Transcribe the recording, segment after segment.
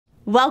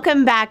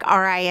Welcome back,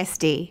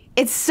 RISD.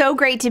 It's so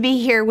great to be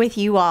here with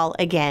you all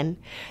again.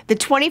 The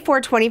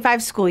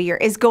 24-25 school year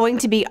is going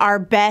to be our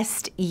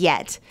best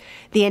yet.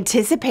 The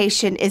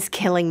anticipation is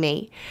killing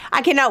me.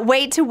 I cannot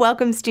wait to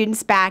welcome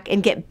students back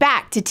and get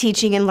back to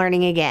teaching and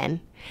learning again.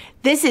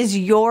 This is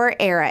your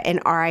era in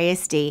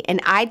RISD,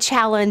 and I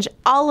challenge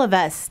all of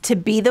us to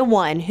be the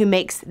one who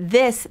makes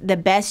this the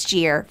best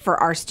year for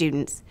our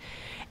students.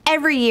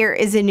 Every year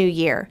is a new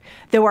year,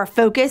 though our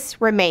focus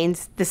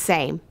remains the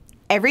same.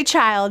 Every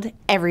child,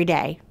 every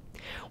day.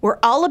 We're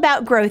all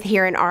about growth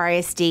here in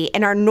RISD,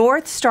 and our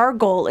North Star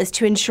goal is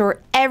to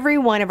ensure every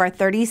one of our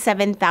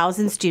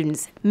 37,000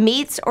 students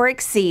meets or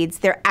exceeds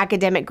their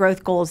academic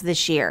growth goals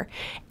this year.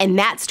 And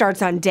that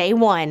starts on day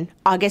 1,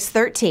 August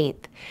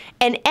 13th,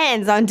 and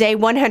ends on day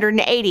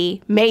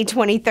 180, May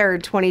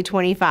 23rd,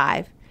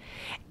 2025.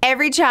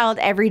 Every child,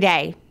 every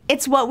day.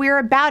 It's what we're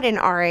about in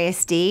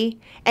RISD,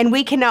 and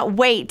we cannot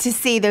wait to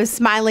see those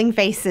smiling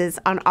faces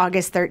on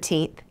August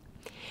 13th.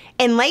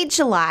 In late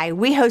July,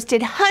 we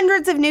hosted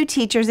hundreds of new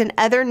teachers and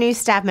other new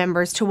staff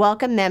members to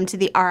welcome them to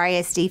the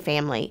RISD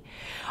family.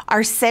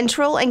 Our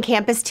central and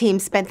campus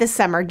teams spent the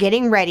summer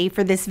getting ready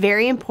for this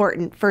very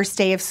important first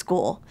day of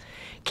school.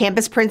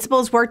 Campus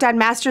principals worked on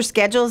master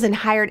schedules and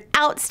hired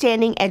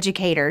outstanding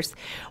educators,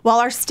 while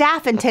our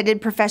staff intended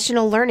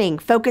professional learning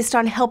focused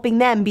on helping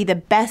them be the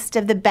best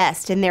of the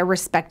best in their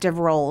respective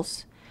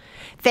roles.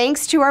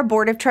 Thanks to our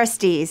Board of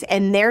Trustees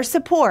and their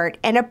support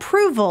and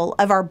approval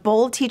of our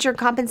Bold Teacher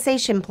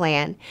Compensation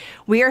Plan,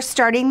 we are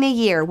starting the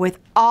year with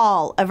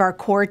all of our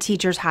core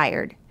teachers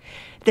hired.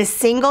 The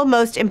single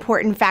most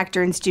important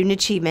factor in student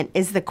achievement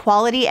is the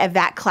quality of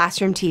that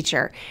classroom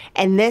teacher,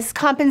 and this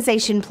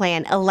compensation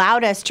plan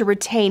allowed us to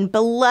retain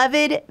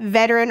beloved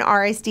veteran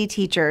RISD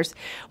teachers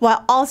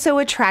while also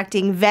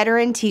attracting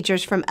veteran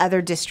teachers from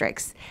other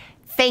districts.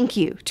 Thank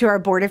you to our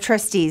Board of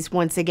Trustees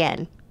once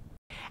again.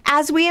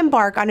 As we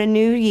embark on a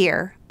new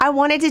year, I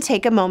wanted to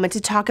take a moment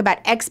to talk about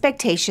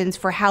expectations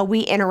for how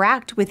we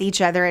interact with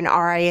each other in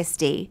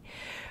RISD.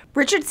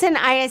 Richardson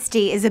ISD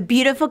is a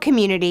beautiful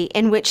community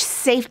in which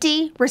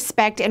safety,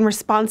 respect, and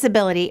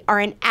responsibility are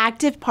an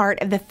active part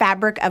of the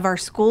fabric of our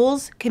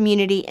schools,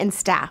 community, and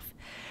staff.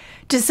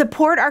 To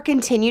support our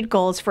continued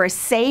goals for a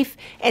safe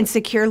and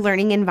secure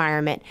learning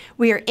environment,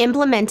 we are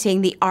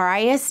implementing the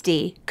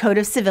RISD Code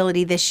of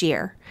Civility this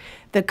year.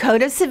 The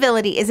Code of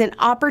Civility is an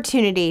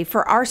opportunity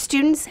for our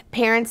students,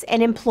 parents,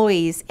 and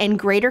employees and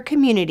greater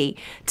community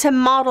to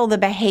model the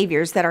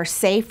behaviors that are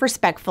safe,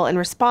 respectful, and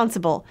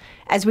responsible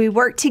as we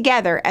work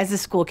together as a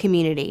school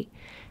community.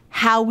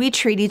 How we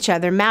treat each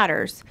other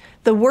matters.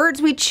 The words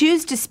we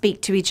choose to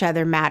speak to each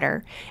other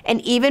matter.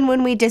 And even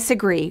when we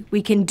disagree,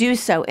 we can do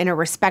so in a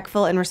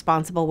respectful and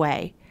responsible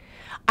way.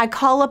 I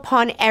call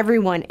upon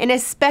everyone, and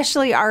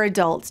especially our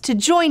adults, to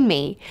join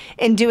me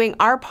in doing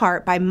our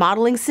part by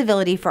modeling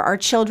civility for our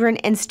children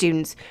and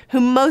students who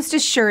most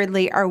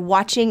assuredly are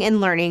watching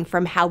and learning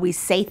from how we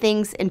say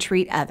things and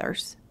treat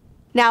others.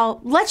 Now,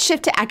 let's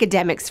shift to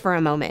academics for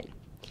a moment.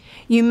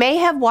 You may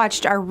have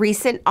watched our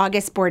recent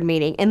August board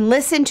meeting and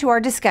listened to our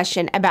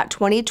discussion about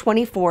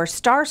 2024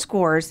 STAAR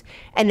scores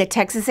and the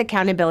Texas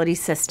Accountability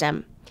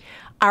System.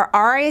 Our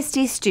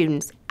RISD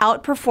students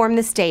outperformed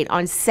the state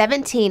on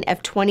 17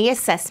 of 20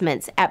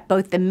 assessments at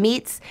both the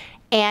meets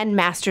and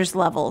master's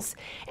levels,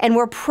 and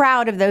we're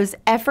proud of those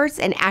efforts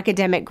and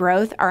academic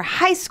growth. Our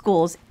high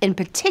schools, in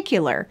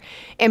particular,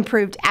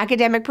 improved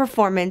academic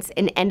performance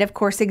in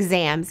end-of-course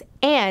exams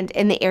and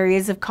in the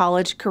areas of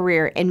college,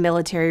 career, and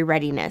military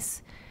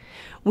readiness.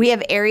 We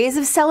have areas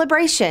of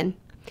celebration,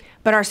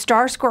 but our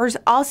STAAR scores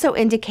also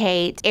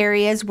indicate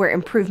areas where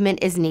improvement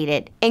is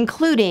needed,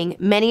 including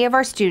many of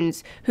our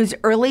students whose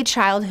early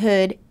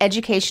childhood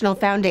educational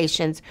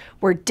foundations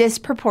were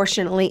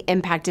disproportionately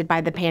impacted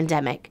by the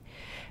pandemic.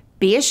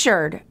 Be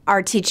assured,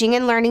 our teaching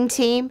and learning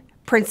team,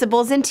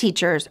 principals, and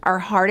teachers are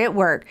hard at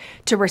work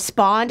to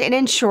respond and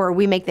ensure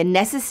we make the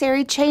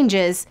necessary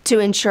changes to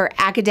ensure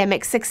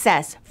academic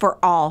success for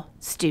all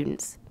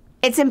students.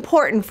 It's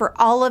important for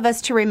all of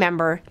us to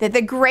remember that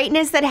the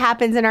greatness that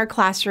happens in our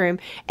classroom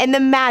and the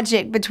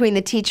magic between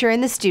the teacher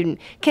and the student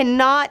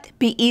cannot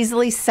be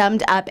easily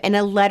summed up in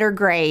a letter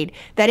grade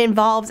that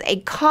involves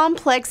a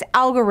complex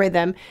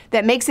algorithm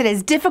that makes it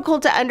as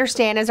difficult to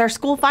understand as our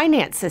school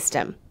finance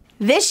system.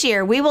 This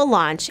year, we will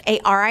launch a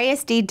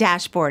RISD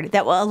dashboard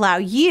that will allow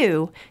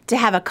you to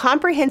have a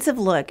comprehensive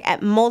look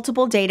at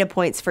multiple data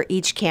points for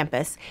each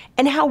campus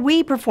and how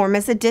we perform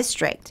as a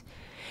district.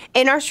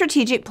 In our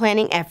strategic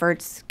planning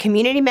efforts,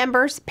 community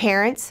members,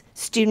 parents,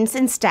 students,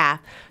 and staff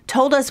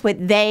told us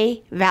what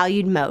they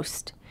valued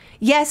most.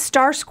 Yes,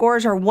 STAAR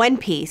scores are one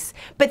piece,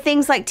 but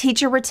things like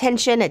teacher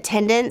retention,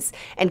 attendance,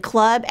 and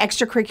club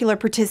extracurricular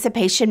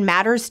participation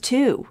matters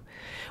too.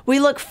 We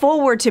look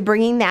forward to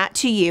bringing that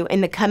to you in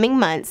the coming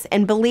months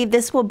and believe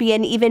this will be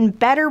an even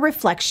better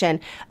reflection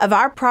of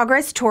our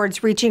progress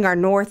towards reaching our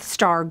North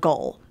Star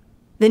goal.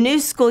 The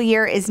new school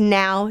year is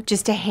now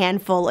just a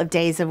handful of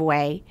days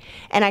away,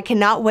 and I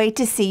cannot wait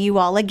to see you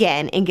all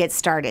again and get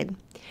started.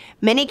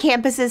 Many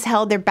campuses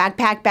held their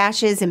backpack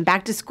bashes and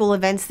back-to-school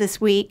events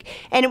this week,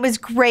 and it was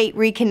great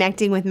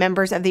reconnecting with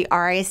members of the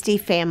RISD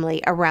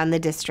family around the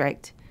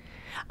district.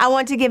 I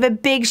want to give a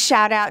big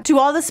shout out to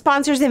all the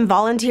sponsors and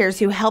volunteers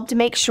who helped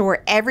make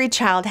sure every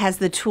child has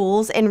the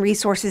tools and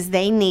resources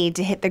they need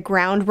to hit the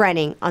ground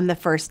running on the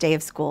first day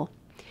of school.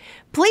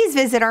 Please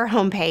visit our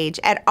homepage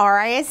at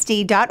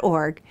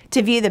risd.org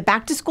to view the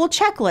back-to-school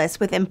checklist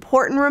with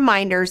important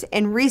reminders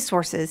and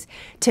resources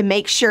to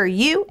make sure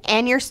you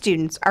and your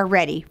students are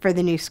ready for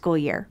the new school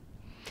year.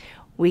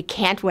 We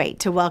can't wait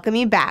to welcome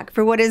you back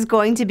for what is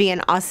going to be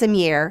an awesome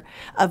year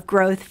of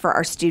growth for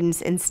our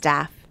students and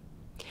staff.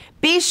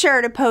 Be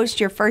sure to post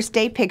your first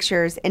day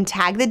pictures and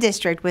tag the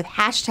district with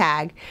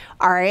hashtag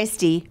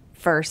RISD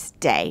First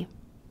Day.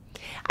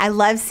 I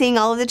love seeing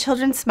all of the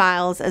children's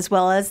smiles as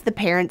well as the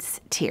parents'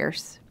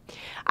 tears.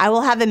 I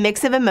will have a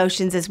mix of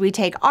emotions as we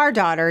take our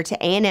daughter to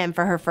A&M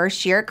for her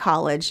first year at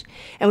college,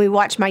 and we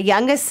watch my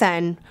youngest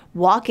son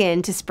walk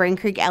into Spring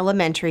Creek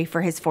Elementary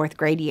for his 4th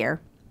grade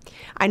year.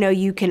 I know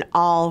you can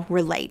all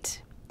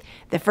relate.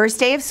 The first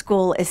day of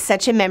school is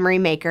such a memory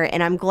maker,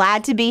 and I'm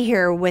glad to be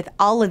here with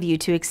all of you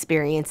to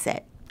experience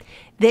it.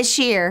 This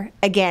year,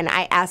 again,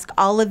 I ask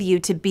all of you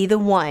to be the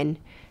one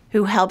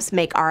who helps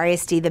make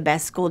RISD the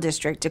best school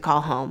district to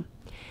call home.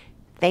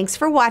 Thanks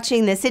for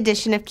watching this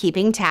edition of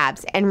Keeping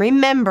Tabs, and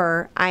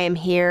remember, I am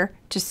here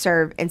to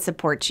serve and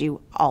support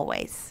you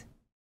always.